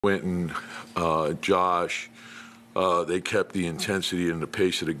Quentin, Josh, they kept the intensity and the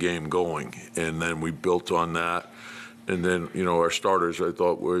pace of the game going, and then we built on that. And then, our starters, I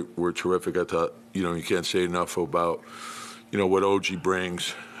thought were terrific. I thought, you can't say enough about, what OG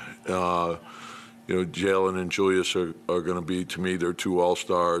brings. Jalen and Julius are going to be, to me, they're two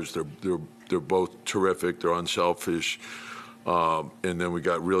all-stars. They're both terrific. They're unselfish. And then we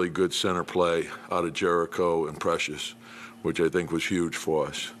got really good center play out of Jericho and Precious, which I think was huge for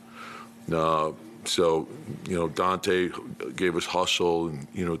us. So, Dante gave us hustle and,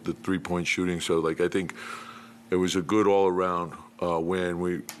 the three-point shooting. So, I think it was a good all-around win.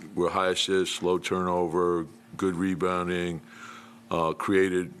 We were high assists, low turnover, good rebounding,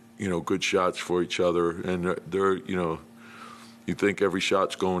 created, good shots for each other. And they're, you think every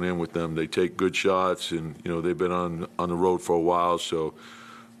shot's going in with them. They take good shots, and, they've been on the road for a while. So,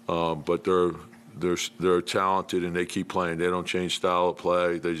 but they're talented, and they keep playing. They don't change style of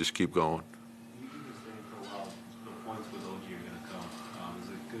play. They just keep going.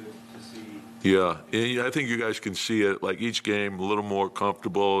 Yeah, and I think you guys can see it. Each game, a little more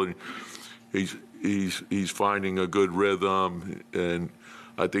comfortable, and he's finding a good rhythm, and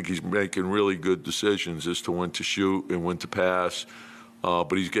I think he's making really good decisions as to when to shoot and when to pass.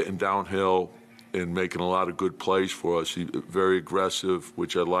 But he's getting downhill and making a lot of good plays for us. He's very aggressive,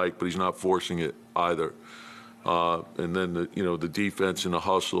 which I like, but he's not forcing it either. And then the defense and the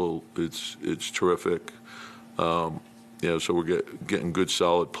hustle, it's terrific. So we're getting good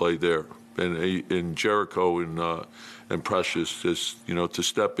solid play there. And Jericho and Precious, just to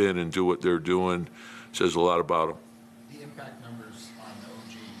step in and do what they're doing says a lot about them. The impact numbers on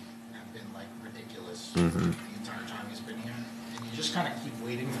OG have been ridiculous Mm-hmm. the entire time he's been here, and you just kind of keep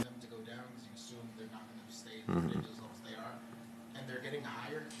waiting for them to go down because you assume they're not going to stay as ridiculous as they are, and they're getting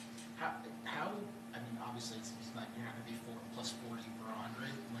higher. How? I mean, obviously he's not. You're not going to be plus 40 per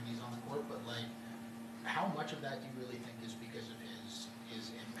 100 when he's on the court, but how much of that do you really think is because of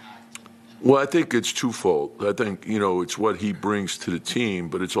his impact? Well, I think it's twofold. I think, it's what he brings to the team,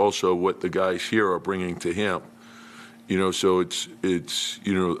 but it's also what the guys here are bringing to him. So it's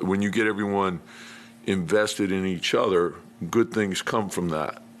when you get everyone invested in each other, good things come from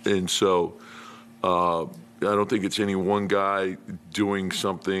that. And so I don't think it's any one guy doing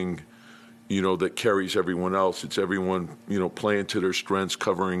something, that carries everyone else. It's everyone, playing to their strengths,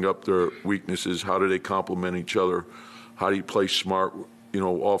 covering up their weaknesses. How do they complement each other? How do you play smart,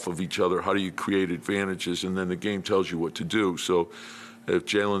 off of each other? How do you create advantages? And then the game tells you what to do. So if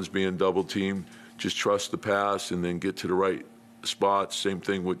Jalen's being double teamed, just trust the pass and then get to the right spots. Same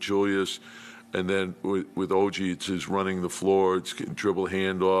thing with Julius. And then with OG, it's his running the floor. It's dribble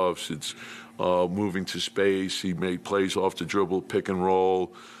handoffs. It's moving to space. He made plays off the dribble, pick and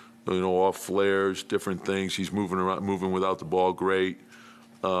roll, off flares, different things. He's moving around, moving without the ball great.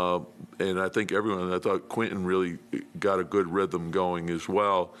 And I think I thought Quentin really got a good rhythm going as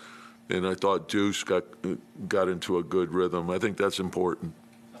well. And I thought Deuce got into a good rhythm. I think that's important.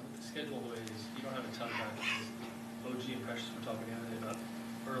 With the schedule the way it is, you don't have a ton of time. OG and Precious were talking the other day about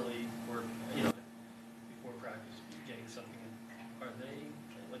early work, before practice, getting something in. Are they,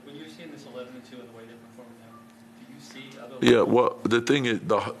 when you're seeing this 11-2 and the way they're performing now, do you see other... Yeah, well, the thing is,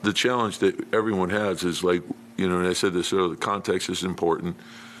 the challenge that everyone has is and I said this earlier, the context is important.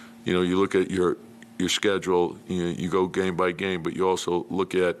 You look at your schedule, you go game by game, but you also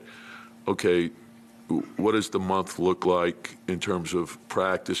look at, okay, what does the month look like in terms of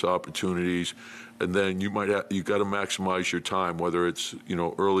practice opportunities? And then you got to maximize your time, whether it's,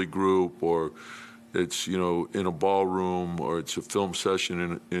 early group or it's, in a ballroom or it's a film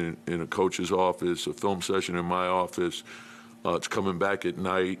session in a coach's office, a film session in my office. It's coming back at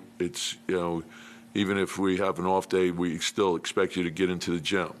night. It's, even if we have an off day, we still expect you to get into the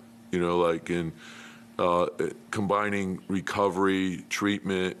gym, combining recovery,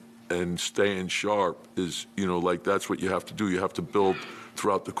 treatment, and staying sharp is, that's what you have to do. You have to build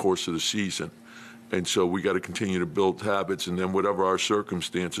throughout the course of the season. And so we got to continue to build habits, and then whatever our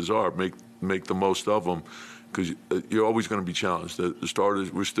circumstances are, make the most of them, because you're always going to be challenged. The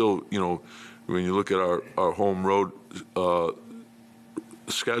starters, we're still, when you look at our home road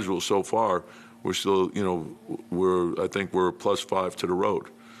schedule so far, we're still, I think we're +5 to the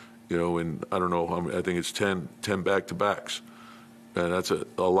road, and I don't know how many, I think it's 10 back-to-backs, and that's a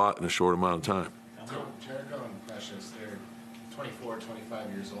lot in a short amount of time. Jericho and Precious, they're 24,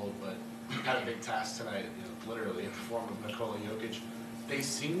 25 years old, but had a big task tonight, literally in the form of Nikola Jokic. They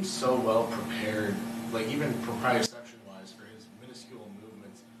seem so well prepared, even proprioception-wise for his minuscule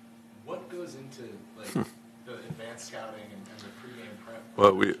movements. What goes into the advanced scouting and the pregame prep?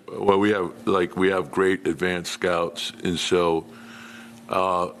 Well, we have great advanced scouts, and so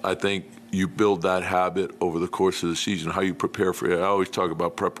I think you build that habit over the course of the season, how you prepare for it. I always talk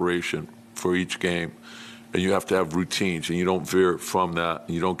about preparation for each game, and you have to have routines, and you don't veer from that,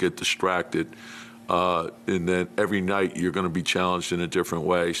 and you don't get distracted. And then every night you're going to be challenged in a different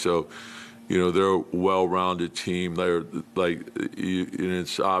way. So, they're a well-rounded team. They're and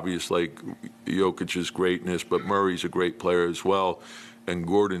it's obvious, like Jokic's greatness, but Murray's a great player as well, and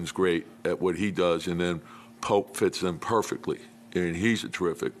Gordon's great at what he does, and then Pope fits them perfectly, and he's a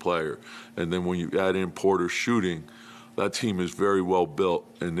terrific player. And then when you add in Porter shooting, that team is very well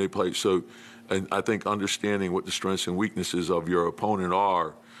built, and they play so. And I think understanding what the strengths and weaknesses of your opponent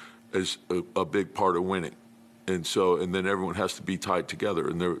are is a big part of winning. And then everyone has to be tied together,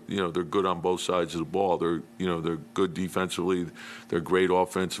 and they're good on both sides of the ball. They're good defensively, they're great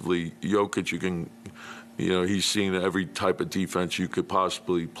offensively. Jokic, he's seen every type of defense you could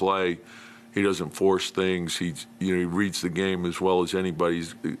possibly play. He doesn't force things. He reads the game as well as anybody.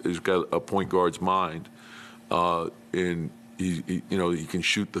 He's got a point guard's mind, and he can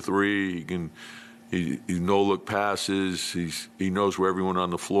shoot the three. He no-look passes. He knows where everyone on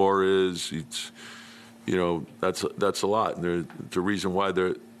the floor is. That's a lot. And the reason why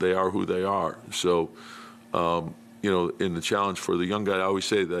they are who they are. So, in the challenge for the young guy, I always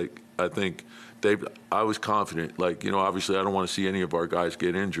say that I think I was confident. Obviously, I don't want to see any of our guys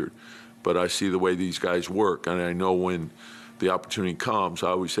get injured, but I see the way these guys work, and I know when the opportunity comes, I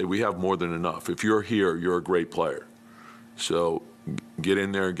always say we have more than enough. If you're here, you're a great player. So get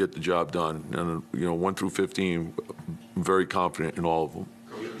in there and get the job done. And 1 through 15, I'm very confident in all of them.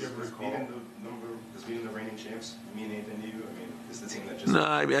 Does beating the reigning champs mean anything to you? I mean, is the team that just... No,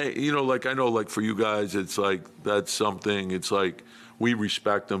 I know, for you guys, it's like that's something. It's like we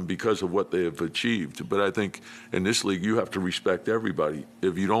respect them because of what they have achieved. But I think in this league, you have to respect everybody.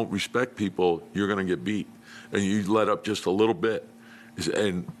 If you don't respect people, you're going to get beat, and you let up just a little bit.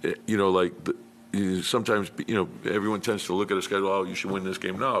 And sometimes everyone tends to look at a schedule. Oh, you should win this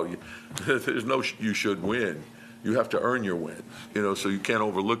game. No, there's no you should win. You have to earn your win. So you can't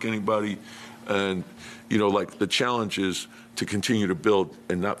overlook anybody. And, the challenge is to continue to build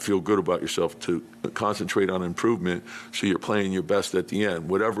and not feel good about yourself, to concentrate on improvement so you're playing your best at the end.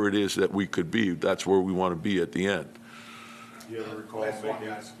 Whatever it is that we could be, that's where we want to be at the end. Do you ever recall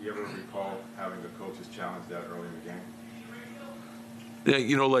having the coaches challenge that early in the game?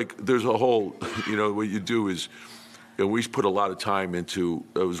 Yeah, there's a whole, what you do is, we put a lot of time into,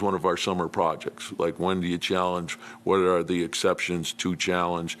 it was one of our summer projects, like when do you challenge, what are the exceptions to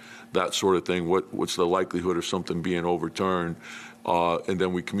challenge, that sort of thing, what's the likelihood of something being overturned, and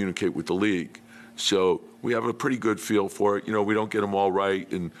then we communicate with the league. So we have a pretty good feel for it. We don't get them all right,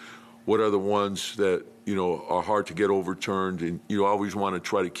 and what are the ones that, are hard to get overturned, and you always want to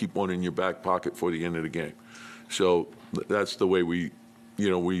try to keep one in your back pocket for the end of the game. So that's the way we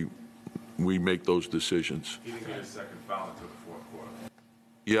make those decisions. He didn't get his second foul until the fourth quarter.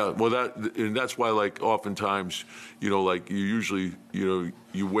 Yeah, well, that's why, oftentimes, you usually,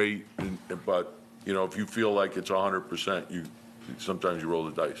 you wait, but, if you feel like it's 100%, sometimes you roll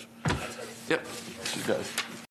the dice. Yep. Guys.